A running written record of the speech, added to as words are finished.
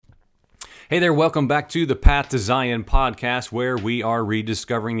Hey there, welcome back to the Path to Zion podcast, where we are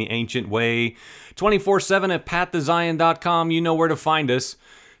rediscovering the ancient way 24/7 at pathtozion.com. You know where to find us.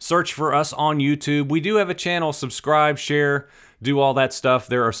 Search for us on YouTube. We do have a channel. Subscribe, share, do all that stuff.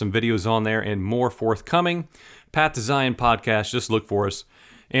 There are some videos on there and more forthcoming. Path to Zion podcast, just look for us.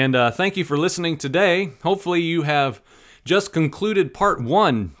 And thank you for listening today. Hopefully you have just concluded part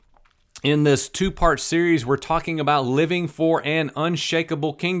one in this two-part series. We're talking about living for an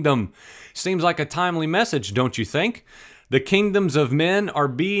unshakable kingdom. Seems like a timely message, don't you think? The kingdoms of men are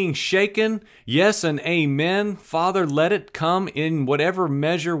being shaken. Yes and amen. Father, let it come in whatever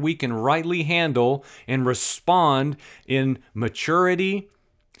measure we can rightly handle and respond in maturity,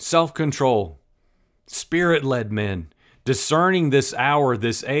 self-control, Spirit-led men, discerning this hour,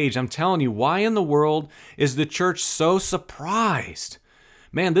 this age. I'm telling you, why in the world is the church so surprised?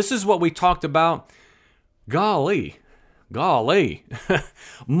 Man, this is what we talked about, golly,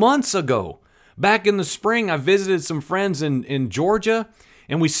 months ago. Back in the spring, I visited some friends in Georgia,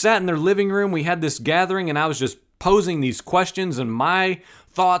 and we sat in their living room. We had this gathering, and I was just posing these questions and my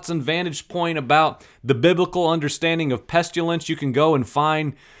thoughts and vantage point about the biblical understanding of pestilence. You can go and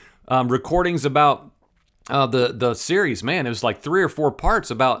find recordings about the series. Man, it was like 3 or 4 parts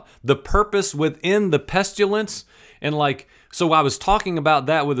about the purpose within the pestilence. And so I was talking about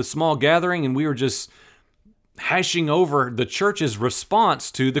that with a small gathering, and we were just hashing over the church's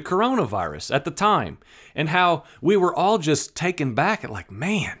response to the coronavirus at the time, and how we were all just taken back at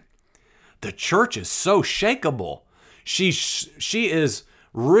man, the church is so shakable. She is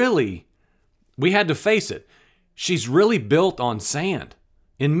really, we had to face it. She's really built on sand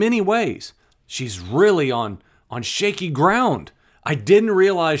in many ways. She's really on shaky ground. I didn't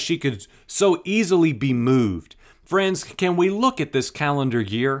realize she could so easily be moved. Friends, can we look at this calendar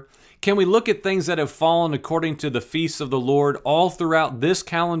year? Can we look at things that have fallen according to the feasts of the Lord all throughout this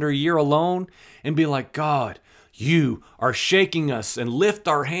calendar year alone and be like, God, you are shaking us, and lift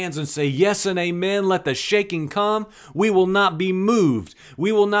our hands and say, yes and amen. Let the shaking come. We will not be moved.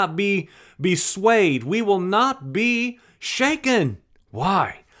 We will not be swayed. We will not be shaken.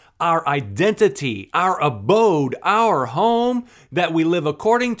 Why? Our identity, our abode, our home that we live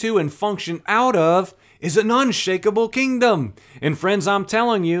according to and function out of is an unshakable kingdom. And friends, I'm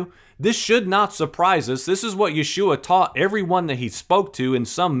telling you, this should not surprise us. This is what Yeshua taught everyone that he spoke to in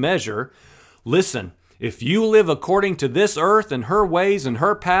some measure. Listen, if you live according to this earth and her ways and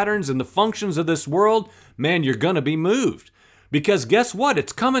her patterns and the functions of this world, man, you're going to be moved. Because guess what?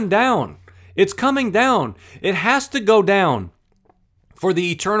 It's coming down. It's coming down. It has to go down for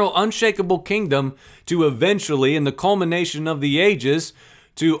the eternal unshakable kingdom to eventually, in the culmination of the ages,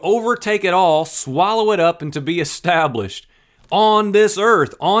 to overtake it all, swallow it up, and to be established on this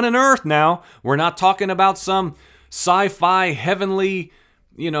earth, on an earth now. We're not talking about some sci-fi heavenly,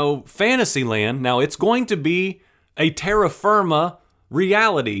 fantasy land. Now, it's going to be a terra firma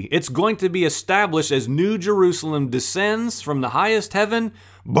reality. It's going to be established as New Jerusalem descends from the highest heaven.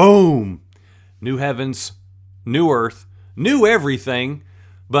 Boom! New heavens, new earth, new everything.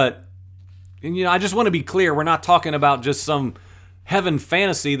 But, I just want to be clear. We're not talking about just some heaven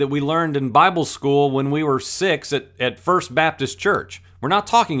fantasy that we learned in Bible school when we were 6 at First Baptist Church. We're not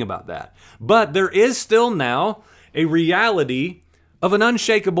talking about that. But there is still now a reality of an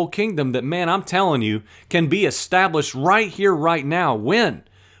unshakable kingdom that, man, I'm telling you, can be established right here, right now.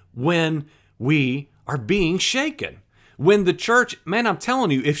 When we are being shaken. When the church, man, I'm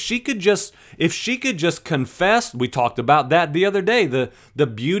telling you, if she could just confess, we talked about that the other day, the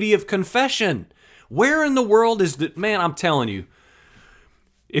beauty of confession. Where in the world is that, man, I'm telling you,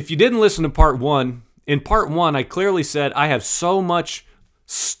 if you didn't listen to part one, in part one, I clearly said I have so much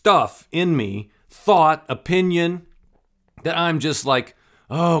stuff in me, thought, opinion, that I'm just like,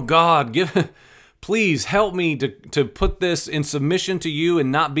 oh God, please help me to put this in submission to you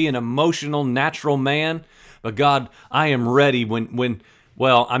and not be an emotional, natural man. But God, I am ready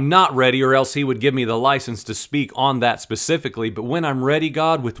well, I'm not ready, or else he would give me the license to speak on that specifically. But when I'm ready,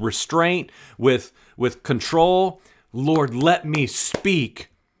 God, with restraint, with control, Lord, let me speak.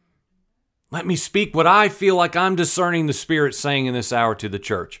 Let me speak what I feel like I'm discerning the Spirit saying in this hour to the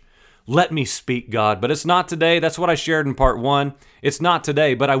church. Let me speak, God. But it's not today. That's what I shared in part one. It's not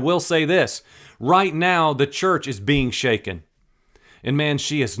today. But I will say this. Right now, the church is being shaken. And man,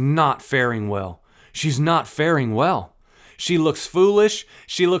 she is not faring well. She's not faring well. She looks foolish.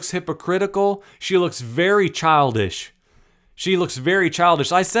 She looks hypocritical. She looks very childish. She looks very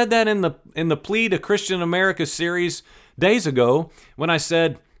childish. I said that in the Plea to Christian America series days ago when I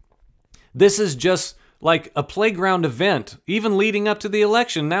said, this is just like a playground event, even leading up to the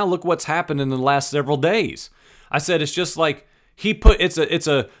election. Now look what's happened in the last several days. I said it's just like It's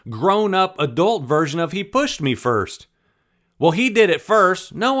a grown-up adult version of he pushed me first. Well, he did it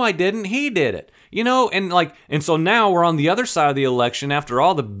first. No, I didn't. He did it. And so now we're on the other side of the election after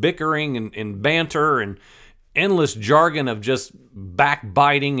all the bickering and banter and endless jargon of just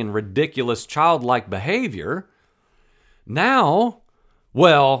backbiting and ridiculous childlike behavior. Now,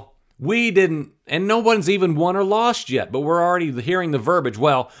 well, we didn't, and no one's even won or lost yet, but we're already hearing the verbiage.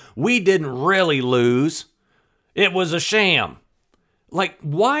 Well, we didn't really lose. It was a sham. Like,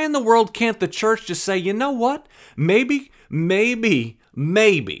 why in the world can't the church just say, you know what? Maybe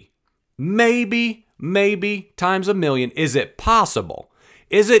times a million. Is it possible?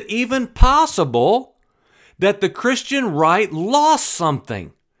 Is it even possible that the Christian right lost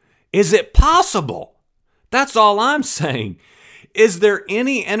something? Is it possible? That's all I'm saying. Is there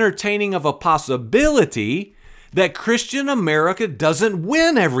any entertaining of a possibility that Christian America doesn't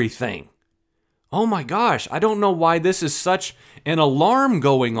win everything? Oh my gosh, I don't know why this is such an alarm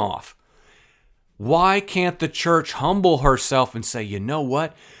going off. Why can't the church humble herself and say, you know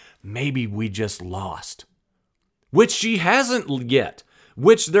what? Maybe we just lost. Which she hasn't yet.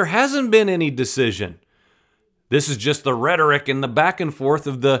 Which there hasn't been any decision. This is just the rhetoric and the back and forth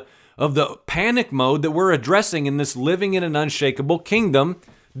of the panic mode that we're addressing in this living in an unshakable kingdom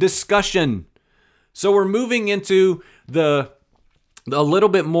discussion. So we're moving into a little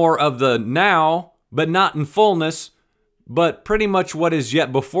bit more of the now, but not in fullness, but pretty much what is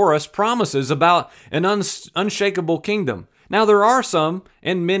yet before us promises about an unshakable kingdom. Now there are some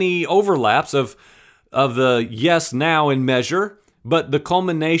and many overlaps of the yes now in measure, but the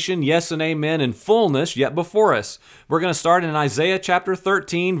culmination, yes and amen, in fullness yet before us. We're going to start in Isaiah chapter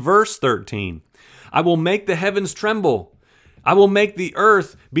 13, verse 13. I will make the heavens tremble. I will make the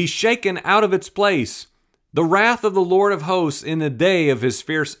earth be shaken out of its place. The wrath of the Lord of hosts in the day of his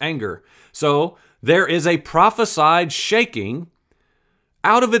fierce anger. So there is a prophesied shaking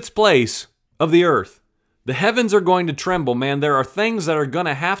out of its place of the earth. The heavens are going to tremble, man. There are things that are going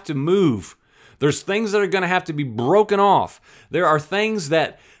to have to move. There's things that are going to have to be broken off. There are things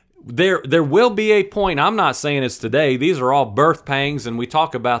that there will be a point. I'm not saying it's today. These are all birth pangs, and we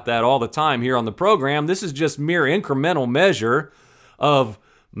talk about that all the time here on the program. This is just mere incremental measure of,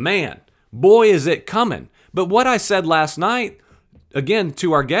 man, boy, is it coming. But what I said last night, again,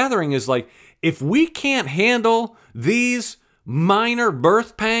 to our gathering is like, if we can't handle these minor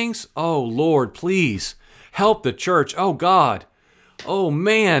birth pangs, oh Lord, please help the church. Oh God. Oh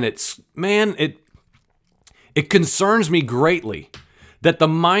man, it concerns me greatly that the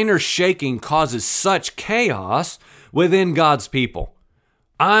minor shaking causes such chaos within God's people.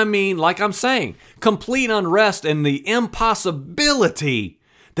 I mean, like I'm saying, complete unrest and the impossibility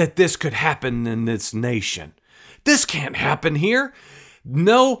that this could happen in this nation. This can't happen here.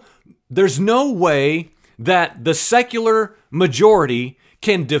 No, there's no way that the secular majority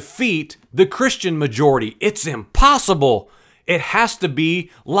can defeat the Christian majority. It's impossible. It has to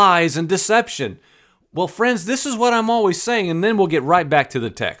be lies and deception. Well, friends, this is what I'm always saying, and then we'll get right back to the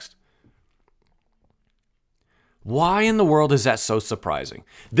text. Why in the world is that so surprising?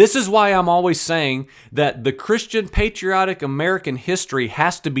 This is why I'm always saying that the Christian patriotic American history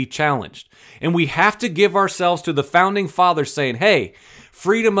has to be challenged. And we have to give ourselves to the founding fathers saying, hey,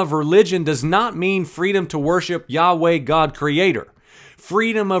 freedom of religion does not mean freedom to worship Yahweh, God Creator.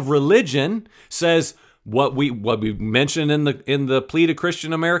 Freedom of religion says what we mentioned in the plea to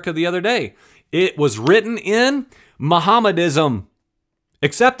Christian America the other day. It was written in Mohammedism.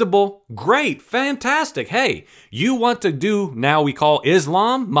 Acceptable, great, fantastic. Hey, you want to do, now we call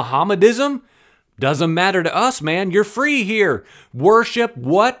Islam, Mohammedism? Doesn't matter to us, man. You're free here. Worship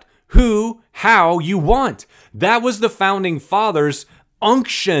what, who, how you want. That was the founding fathers'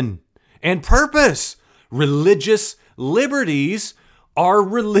 unction and purpose. Religious liberties are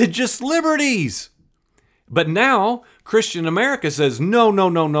religious liberties. But now, Christian America says,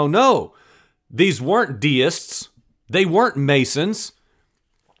 no. These weren't deists. They weren't Masons.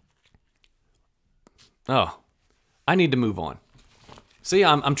 Oh, I need to move on. See,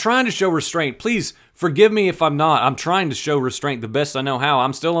 I'm trying to show restraint. Please forgive me if I'm not. I'm trying to show restraint the best I know how.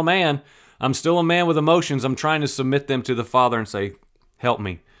 I'm still a man. I'm still a man with emotions. I'm trying to submit them to the Father and say, help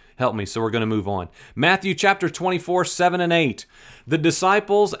me. So we're going to move on. Matthew chapter 24, 7 and 8. The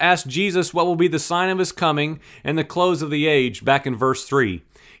disciples asked Jesus what will be the sign of his coming and the close of the age, back in verse 3.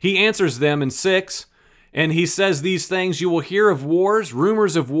 He answers them in 6. And he says these things, you will hear of wars,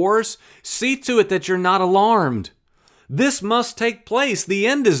 rumors of wars. See to it that you're not alarmed. This must take place. The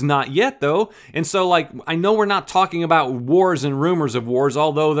end is not yet, though. And so, I know we're not talking about wars and rumors of wars,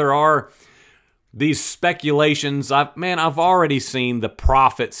 although there are these speculations. I've already seen the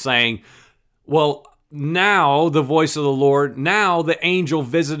prophet saying, well, now the voice of the Lord, now the angel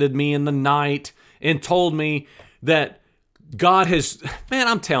visited me in the night and told me that God has, man,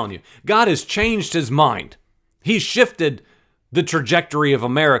 I'm telling you, God has changed his mind. He's shifted the trajectory of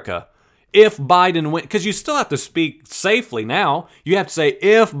America. If Biden wins, because you still have to speak safely now. You have to say,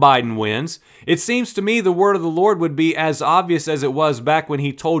 if Biden wins. It seems to me the word of the Lord would be as obvious as it was back when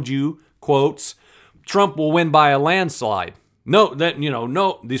he told you, quotes, Trump will win by a landslide. No,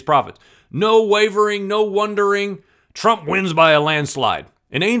 these prophets. No wavering, no wondering. Trump wins by a landslide.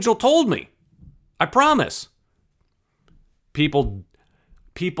 An angel told me. I promise. People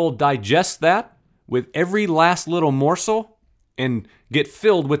digest that with every last little morsel and get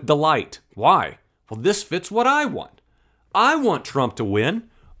filled with delight. Why? Well, this fits what I want. I want Trump to win.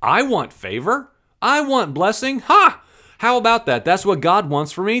 I want favor. I want blessing. Ha! How about that? That's what God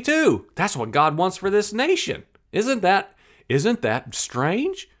wants for me too. That's what God wants for this nation. Isn't that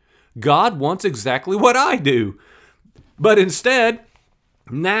strange? God wants exactly what I do. But instead,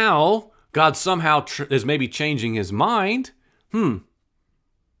 now God somehow is maybe changing his mind.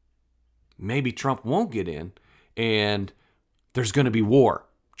 Maybe Trump won't get in and there's going to be war.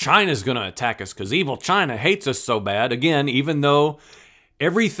 China's going to attack us because evil China hates us so bad. Again, even though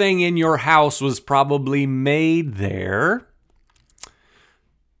everything in your house was probably made there.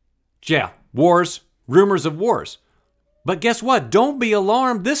 Yeah, wars, rumors of wars. But guess what? Don't be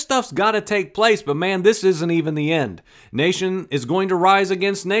alarmed. This stuff's got to take place. But man, this isn't even the end. Nation is going to rise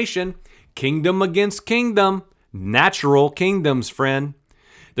against nation. Kingdom against kingdom. Natural kingdoms, friend.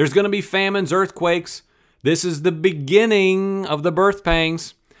 There's going to be famines, earthquakes. This is the beginning of the birth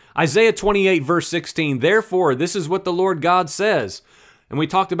pangs. Isaiah 28 verse 16. Therefore, this is what the Lord God says. And we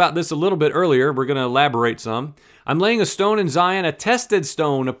talked about this a little bit earlier. We're going to elaborate some. I'm laying a stone in Zion, a tested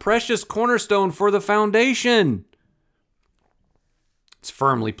stone, a precious cornerstone for the foundation. It's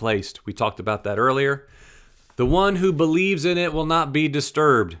firmly placed. We talked about that earlier. The one who believes in it will not be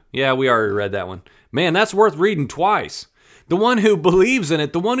disturbed. Yeah, we already read that one. Man, that's worth reading twice. The one who believes in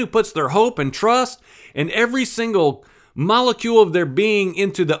it, the one who puts their hope and trust and every single molecule of their being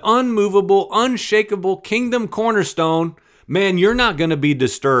into the unmovable, unshakable kingdom cornerstone, man, you're not going to be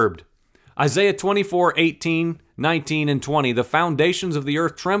disturbed. Isaiah 24, 18, 19, and 20. The foundations of the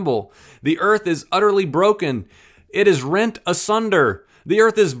earth tremble. The earth is utterly broken. It is rent asunder. The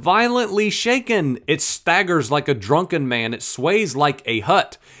earth is violently shaken. It staggers like a drunken man. It sways like a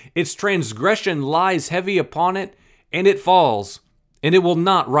hut. Its transgression lies heavy upon it, and it falls, and it will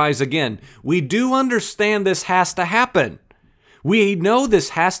not rise again. We do understand this has to happen. We know this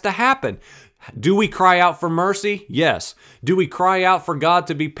has to happen. Do we cry out for mercy? Yes. Do we cry out for God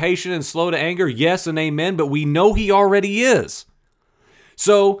to be patient and slow to anger? Yes and amen, but we know he already is.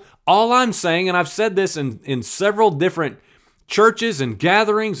 So all I'm saying, and I've said this in several different churches and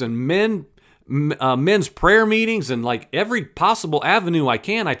gatherings and men's prayer meetings and like every possible avenue I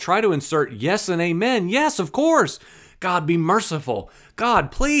can, I try to insert yes and amen. Yes, of course. God, be merciful.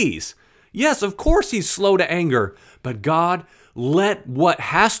 God, please. Yes, of course he's slow to anger. But God, let what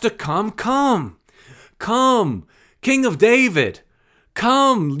has to come, come. Come, King of David.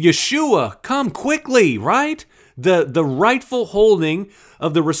 Come, Yeshua. Come quickly, right? The rightful holding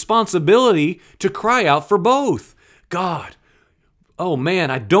of the responsibility to cry out for both. God, oh man,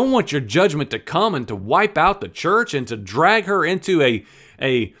 I don't want your judgment to come and to wipe out the church and to drag her into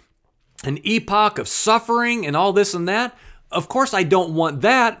an epoch of suffering and all this and that. Of course, I don't want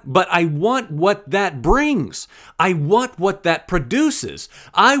that, but I want what that brings. I want what that produces.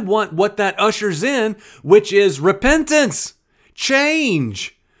 I want what that ushers in, which is repentance,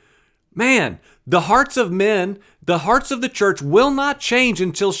 change. Man, the hearts of men, the hearts of the church will not change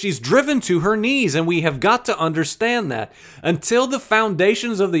until she's driven to her knees, and we have got to understand that. Until the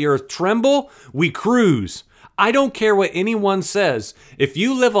foundations of the earth tremble, we cruise. I don't care what anyone says. If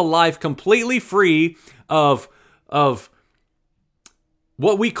you live a life completely free of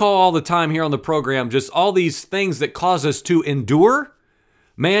what we call all the time here on the program, just all these things that cause us to endure,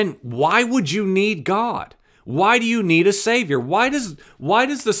 man, why would you need God? Why do you need a Savior? Why does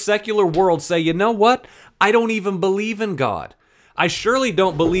the secular world say, you know what? I don't even believe in God. I surely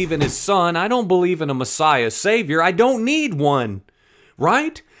don't believe in his Son. I don't believe in a Messiah, Savior. I don't need one,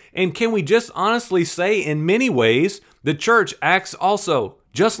 right? And can we just honestly say, in many ways, the church acts also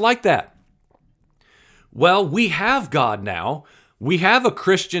just like that? Well, we have God now. We have a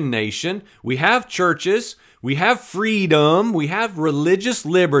Christian nation. We have churches. We have freedom. We have religious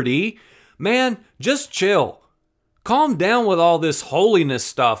liberty. Man, just chill. Calm down with all this holiness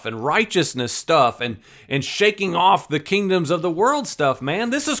stuff and righteousness stuff and shaking off the kingdoms of the world stuff, man.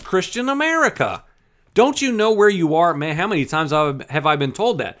 This is Christian America. Don't you know where you are? Man, how many times have I been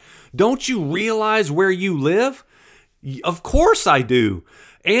told that? Don't you realize where you live? Of course I do.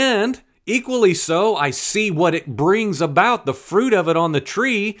 And equally so, I see what it brings about. The fruit of it on the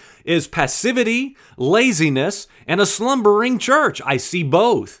tree is passivity, laziness, and a slumbering church. I see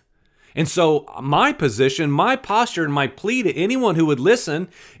both. And so my position, my posture, and my plea to anyone who would listen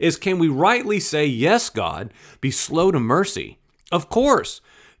is, can we rightly say, yes, God, be slow to mercy? Of course.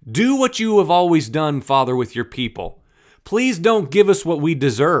 Do what you have always done, Father, with your people. Please don't give us what we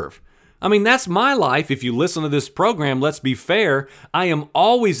deserve. I mean, that's my life. If you listen to this program, let's be fair, I am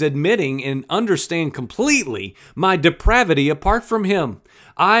always admitting and understand completely my depravity apart from Him.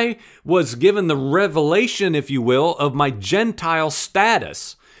 I was given the revelation, if you will, of my Gentile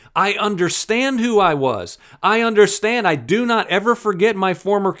status. I understand who I was. I understand. I do not ever forget my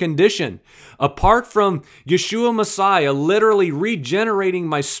former condition. Apart from Yeshua Messiah literally regenerating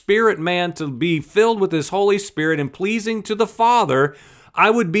my spirit man to be filled with His Holy Spirit and pleasing to the Father, I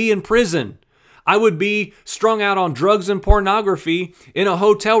would be in prison. I would be strung out on drugs and pornography in a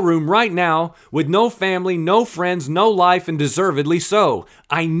hotel room right now with no family, no friends, no life, and deservedly so.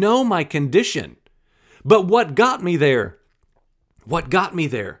 I know my condition. But what got me there? What got me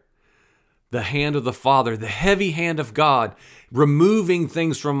there? The hand of the Father, the heavy hand of God, removing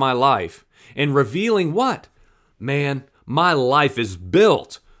things from my life and revealing what? Man, my life is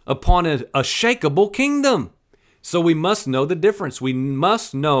built upon a shakable kingdom. So we must know the difference. We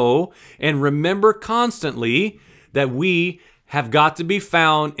must know and remember constantly that we have got to be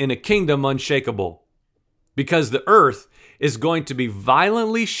found in a kingdom unshakable, because the earth is going to be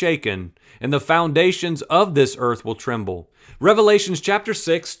violently shaken and the foundations of this earth will tremble. Revelations chapter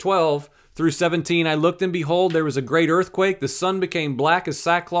 6, 12 through 17, I looked and behold, there was a great earthquake. The sun became black as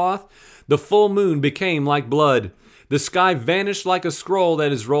sackcloth. The full moon became like blood. The sky vanished like a scroll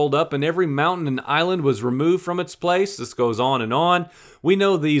that is rolled up, and every mountain and island was removed from its place. This goes on and on. We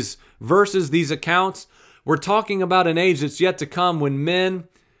know these verses, these accounts. We're talking about an age that's yet to come when man,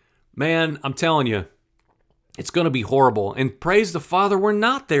 I'm telling you, it's going to be horrible. And praise the Father, we're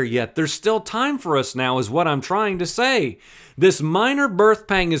not there yet. There's still time for us now, is what I'm trying to say. This minor birth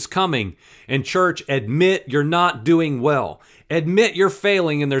pang is coming. And church, admit you're not doing well. Admit you're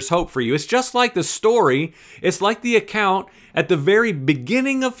failing and there's hope for you. It's just like the story. It's like the account at the very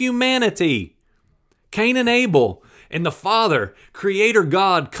beginning of humanity. Cain and Abel. And the Father, Creator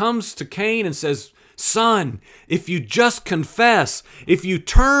God, comes to Cain and says, son, if you just confess, if you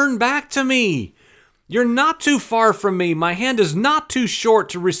turn back to me, you're not too far from me. My hand is not too short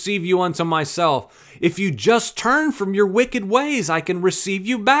to receive you unto myself. If you just turn from your wicked ways, I can receive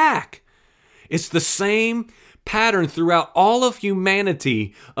you back. It's the same pattern throughout all of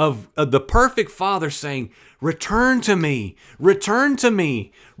humanity of the perfect Father saying, return to me, return to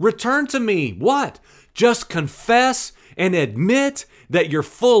me, return to me. What? Just confess and admit that you're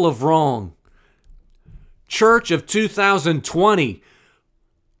full of wrong. Church of 2020,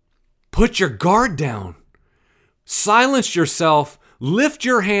 put your guard down. Silence yourself. Lift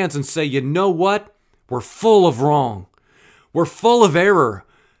your hands and say, you know what? We're full of wrong. We're full of error.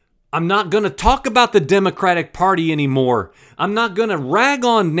 I'm not going to talk about the Democratic Party anymore. I'm not going to rag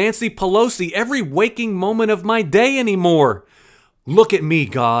on Nancy Pelosi every waking moment of my day anymore. Look at me,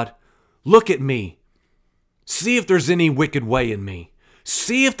 God. Look at me. See if there's any wicked way in me.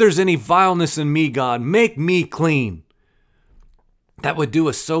 See if there's any vileness in me, God. Make me clean. That would do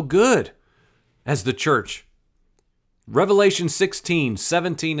us so good as the church. Revelation 16,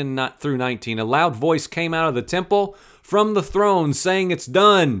 17 through 19. A loud voice came out of the temple from the throne saying, it's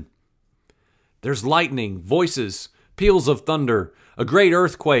done. There's lightning, voices, peals of thunder, a great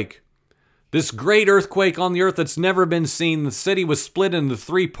earthquake. This great earthquake on the earth that's never been seen. The city was split into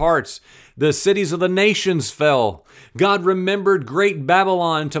 3 parts. The cities of the nations fell. God remembered great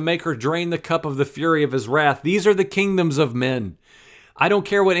Babylon to make her drain the cup of the fury of his wrath. These are the kingdoms of men. I don't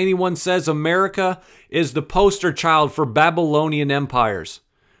care what anyone says. America is the poster child for Babylonian empires.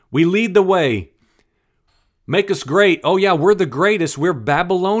 We lead the way. Make us great. Oh yeah, we're the greatest. We're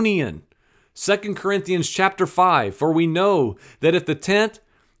Babylonian. 2 Corinthians chapter 5. For we know that if the tent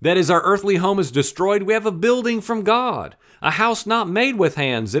that is our earthly home is destroyed, we have a building from God, a house not made with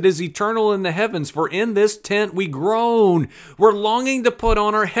hands. It is eternal in the heavens. For in this tent we groan. We're longing to put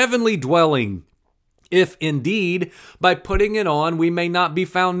on our heavenly dwelling, if indeed by putting it on we may not be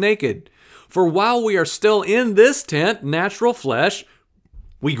found naked. For while we are still in this tent, natural flesh,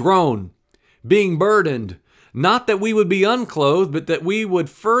 we groan, being burdened, not that we would be unclothed, but that we would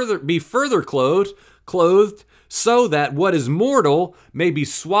be further clothed, so that what is mortal may be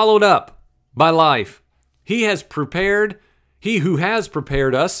swallowed up by life. He who has prepared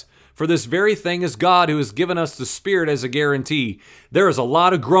us For this very thing is God who has given us the Spirit as a guarantee. There is a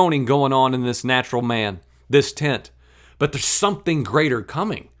lot of groaning going on in this natural man, this tent. But there's something greater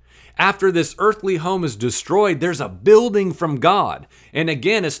coming. After this earthly home is destroyed, there's a building from God. And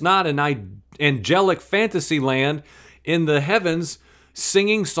again, it's not an angelic fantasy land in the heavens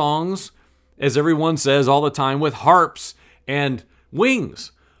singing songs, as everyone says all the time, with harps and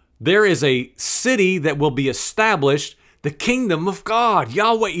wings. There is a city that will be established, the kingdom of God,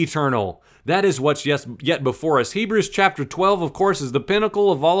 Yahweh eternal. That is what's yet before us. Hebrews chapter 12, of course, is the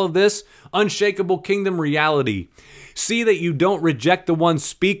pinnacle of all of this unshakable kingdom reality. See that you don't reject the one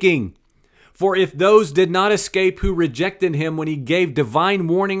speaking. For if those did not escape who rejected him when he gave divine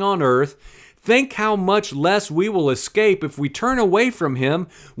warning on earth, think how much less we will escape if we turn away from him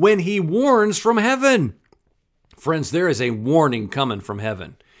when he warns from heaven. Friends, there is a warning coming from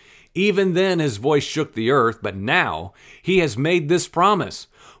heaven. Even then his voice shook the earth, but now he has made this promise.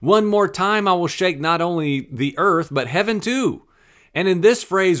 One more time I will shake not only the earth, but heaven too. And in this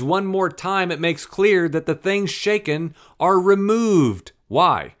phrase, one more time, it makes clear that the things shaken are removed.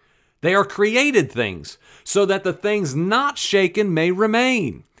 Why? They are created things, so that the things not shaken may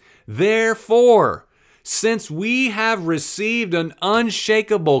remain. Therefore, since we have received an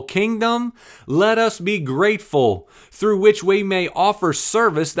unshakable kingdom, let us be grateful, through which we may offer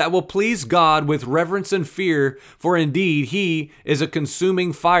service that will please God with reverence and fear, for indeed he is a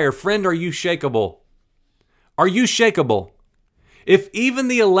consuming fire. Friend, are you shakeable? Are you shakeable? If even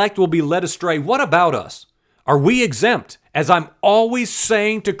the elect will be led astray, what about us? Are we exempt? As I'm always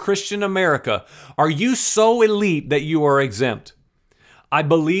saying to Christian America, are you so elite that you are exempt? I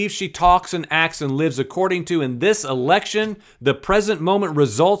believe she talks and acts and lives according to, in this election, the present moment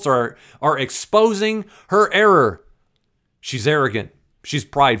results are exposing her error. She's arrogant. She's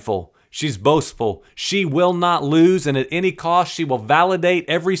prideful. She's boastful. She will not lose, and at any cost, she will validate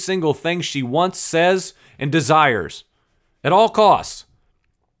every single thing she wants, says, and desires. At all costs.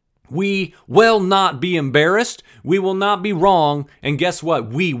 We will not be embarrassed. We will not be wrong. And guess what?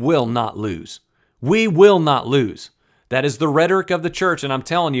 We will not lose. We will not lose. That is the rhetoric of the church. And I'm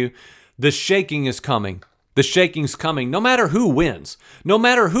telling you, the shaking is coming. The shaking's coming. No matter who wins. No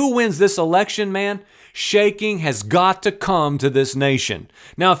matter who wins this election, man, shaking has got to come to this nation.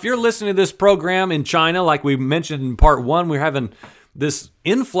 Now, if you're listening to this program in China, like we mentioned in part 1, we're having this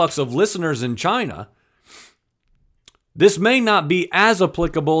influx of listeners in China. This may not be as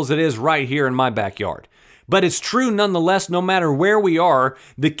applicable as it is right here in my backyard, but it's true nonetheless. No matter where we are,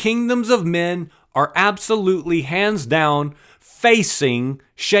 the kingdoms of men are absolutely hands down facing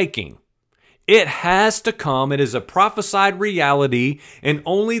shaking. It has to come. It is a prophesied reality, and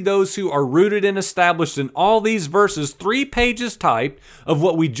only those who are rooted and established in all these verses, 3 pages typed of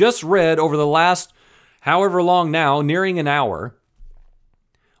what we just read over the last however long now, nearing an hour,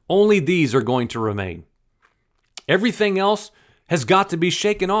 only these are going to remain. Everything else has got to be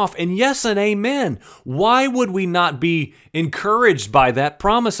shaken off. And yes and amen. Why would we not be encouraged by that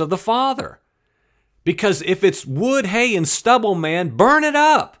promise of the Father? Because if it's wood, hay, and stubble, man, burn it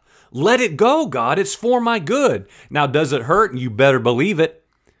up. Let it go, God. It's for my good. Now, does it hurt? You better believe it.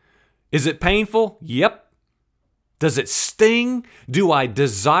 Is it painful? Yep. Does it sting? Do I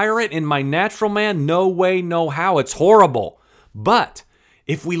desire it in my natural man? No way, no how. It's horrible. But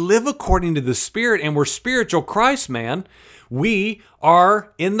if we live according to the Spirit and we're spiritual Christ, man, we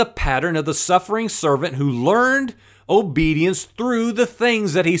are in the pattern of the suffering servant who learned obedience through the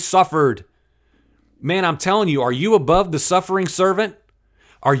things that he suffered. Man, I'm telling you, are you above the suffering servant?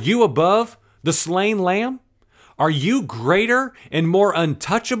 Are you above the slain lamb? Are you greater and more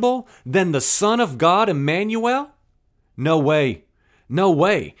untouchable than the Son of God, Emmanuel? No way. No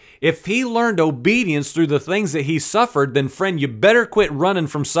way. If he learned obedience through the things that he suffered, then friend, you better quit running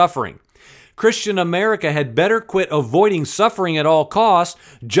from suffering. Christian America had better quit avoiding suffering at all costs,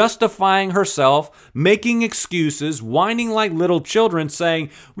 justifying herself, making excuses, whining like little children,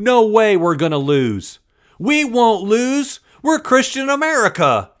 saying, no way we're going to lose. We won't lose. We're Christian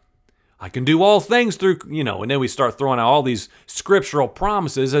America. I can do all things through, and then we start throwing out all these scriptural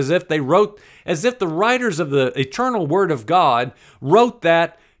promises as if the writers of the eternal Word of God wrote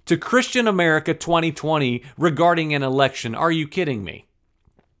that to Christian America 2020 regarding an election. Are you kidding me?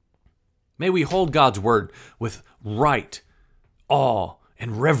 May we hold God's Word with right awe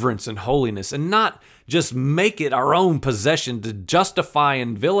and reverence and holiness, and not just make it our own possession to justify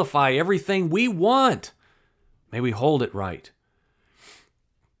and vilify everything we want. May we hold it right.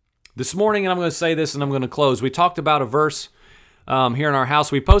 This morning, and I'm going to say this and I'm going to close, we talked about a verse here in our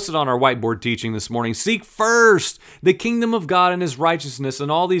house. We posted on our whiteboard teaching this morning, seek first the kingdom of God and his righteousness,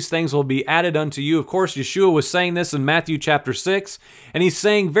 and all these things will be added unto you. Of course, Yeshua was saying this in Matthew chapter 6, and he's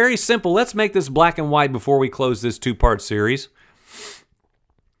saying very simple. Let's make this black and white before we close this two-part series.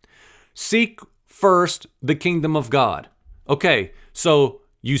 Seek first the kingdom of God. Okay, so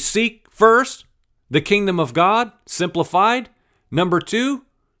you seek first the kingdom of God, simplified. Number 2,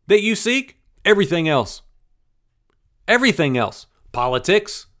 that you seek everything else. Everything else.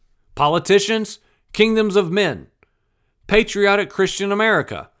 Politics, politicians, kingdoms of men, patriotic Christian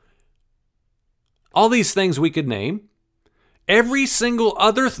America. All these things we could name. Every single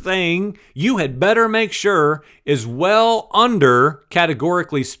other thing you had better make sure is well under,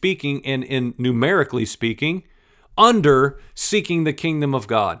 categorically speaking and in numerically speaking, under seeking the kingdom of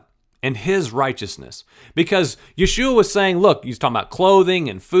God and his righteousness. Because Yeshua was saying, look, he's talking about clothing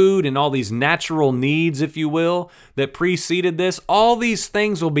and food and all these natural needs, if you will, that preceded this. All these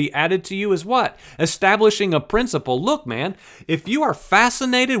things will be added to you as what? Establishing a principle. Look, man, if you are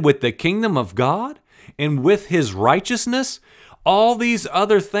fascinated with the kingdom of God and with his righteousness, all these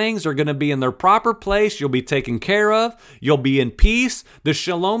other things are going to be in their proper place. You'll be taken care of. You'll be in peace. The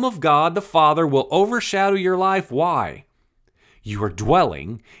shalom of God, the Father, will overshadow your life. Why? You are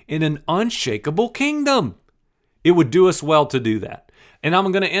dwelling in an unshakable kingdom. It would do us well to do that. And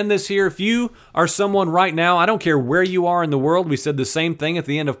I'm going to end this here. If you are someone right now, I don't care where you are in the world, we said the same thing at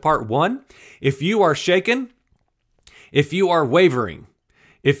the end of part 1. If you are shaken, if you are wavering,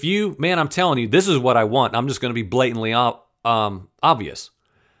 if you, man, I'm telling you, this is what I want. I'm just going to be blatantly obvious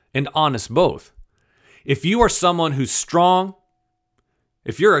and honest both. If you are someone who's strong,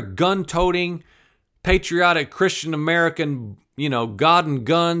 if you're a gun-toting, patriotic Christian American, God and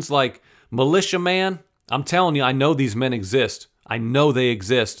guns, like militia man, I'm telling you, I know these men exist. I know they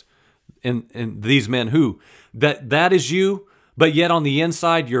exist. And these men who, that is you, but yet on the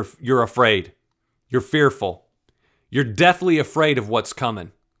inside, you're afraid. You're fearful. You're deathly afraid of what's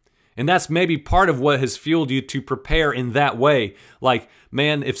coming. And that's maybe part of what has fueled you to prepare in that way. Like,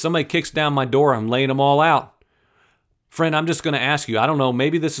 man, if somebody kicks down my door, I'm laying them all out. Friend, I'm just going to ask you, I don't know,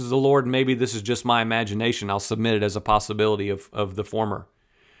 maybe this is the Lord, maybe this is just my imagination. I'll submit it as a possibility of the former.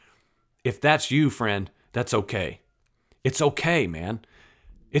 If that's you, friend, that's okay. It's okay, man.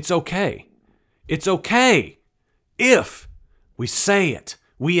 It's okay. It's okay if we say it,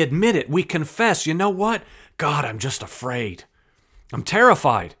 we admit it, we confess, you know what? God, I'm just afraid. I'm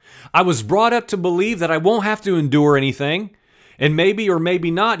terrified. I was brought up to believe that I won't have to endure anything. And maybe or maybe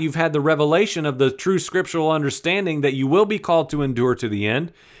not, you've had the revelation of the true scriptural understanding that you will be called to endure to the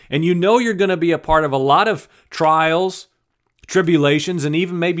end. And you know you're going to be a part of a lot of trials, tribulations, and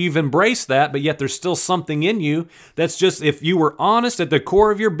even maybe you've embraced that, but yet there's still something in you that's just, if you were honest at the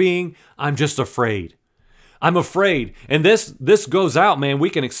core of your being, I'm just afraid. I'm afraid. And this goes out, man. We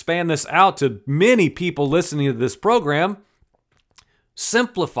can expand this out to many people listening to this program.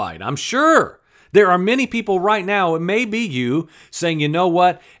 Simplified, I'm sure. There are many people right now, it may be you, saying, you know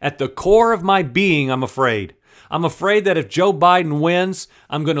what? At the core of my being, I'm afraid. I'm afraid that if Joe Biden wins,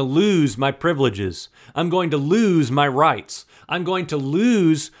 I'm going to lose my privileges. I'm going to lose my rights. I'm going to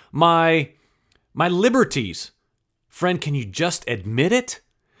lose my liberties. Friend, can you just admit it?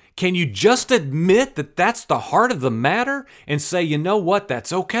 Can you just admit that that's the heart of the matter and say, you know what?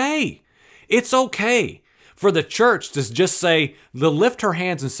 That's okay. It's okay for the church to just say, lift her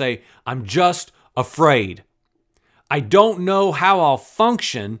hands and say, I'm just afraid. I don't know how I'll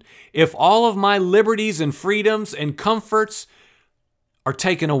function if all of my liberties and freedoms and comforts are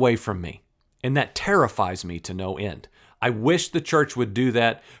taken away from me. And that terrifies me to no end. I wish the church would do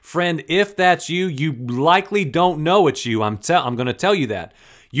that. Friend, if that's you, you likely don't know it's you. I'm going to tell you that.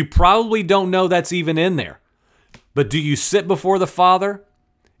 You probably don't know that's even in there. But do you sit before the Father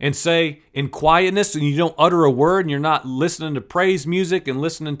and say in quietness and you don't utter a word and you're not listening to praise music and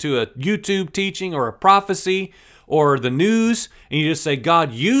listening to a YouTube teaching or a prophecy or the news, and you just say,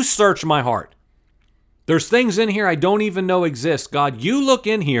 God, you search my heart. There's things in here I don't even know exist. God, you look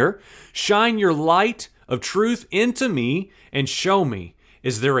in here, shine your light of truth into me and show me,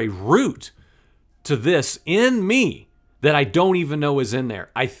 is there a root to this in me that I don't even know is in there?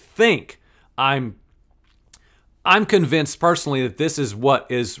 I think I'm convinced personally that this is what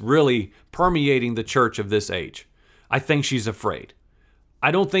is really permeating the church of this age. I think she's afraid. I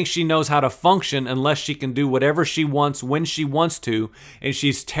don't think she knows how to function unless she can do whatever she wants when she wants to, and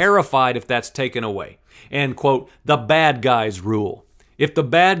she's terrified if that's taken away. And, quote, the bad guys rule. If the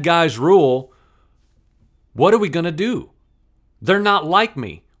bad guys rule, what are we going to do? They're not like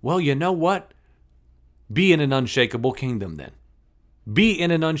me. Well, you know what? Be in an unshakable kingdom then. Be in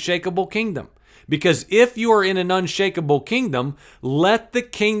an unshakable kingdom. Because if you are in an unshakable kingdom, let the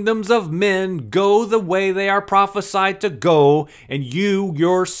kingdoms of men go the way they are prophesied to go, and you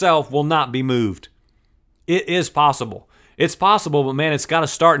yourself will not be moved. It is possible. It's possible, but man, it's got to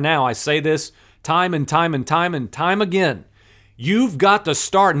start now. I say this time and time and time and time again. You've got to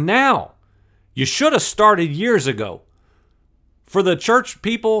start now. You should have started years ago. For the church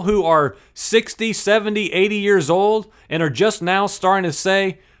people who are 60, 70, 80 years old and are just now starting to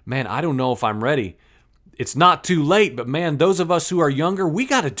say, man, I don't know if I'm ready. It's not too late, but man, those of us who are younger, we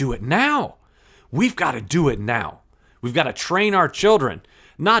got to do it now. We've got to do it now. We've got to train our children,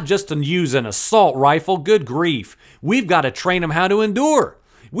 not just to use an assault rifle. Good grief. We've got to train them how to endure.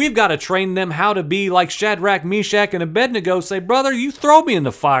 We've got to train them how to be like Shadrach, Meshach, and Abednego. Say, brother, you throw me in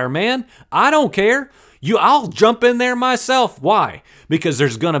the fire, man. I don't care. I'll jump in there myself. Why? Because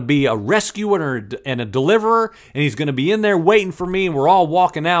there's going to be a rescuer and a deliverer, and he's going to be in there waiting for me, and we're all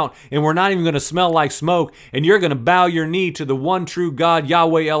walking out, and we're not even going to smell like smoke, and you're going to bow your knee to the one true God,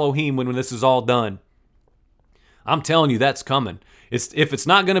 Yahweh Elohim, when this is all done. I'm telling you, that's coming. If it's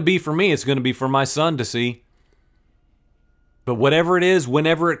not going to be for me, it's going to be for my son to see. But whatever it is,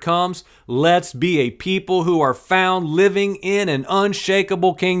 whenever it comes, let's be a people who are found living in an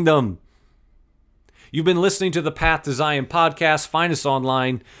unshakable kingdom. You've been listening to the Path to Zion podcast. Find us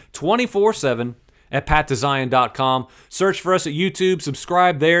online 24/7 at pathtozion.com. Search for us at YouTube.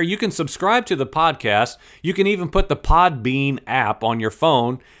 Subscribe there. You can subscribe to the podcast. You can even put the Podbean app on your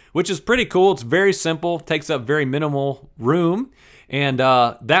phone, which is pretty cool. It's very simple. Takes up very minimal room. And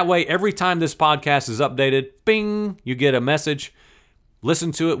that way, every time this podcast is updated, bing, you get a message.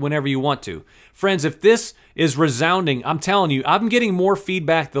 Listen to it whenever you want to. Friends, if this is resounding, I'm telling you, I'm getting more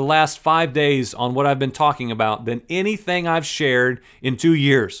feedback the last 5 days on what I've been talking about than anything I've shared in 2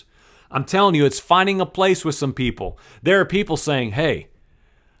 years. I'm telling you, it's finding a place with some people. There are people saying, hey,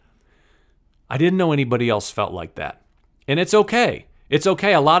 I didn't know anybody else felt like that. And it's okay. It's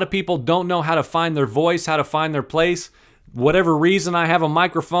okay. A lot of people don't know how to find their voice, how to find their place. Whatever reason, I have a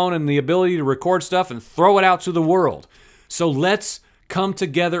microphone and the ability to record stuff and throw it out to the world. So let's come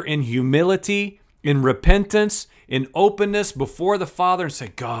together in humility, in repentance, in openness before the Father and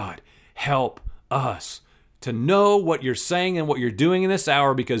say, God, help us to know what you're saying and what you're doing in this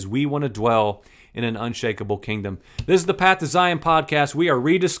hour, because we want to dwell in an unshakable kingdom. This is the Path to Zion podcast. We are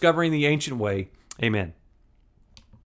rediscovering the ancient way. Amen.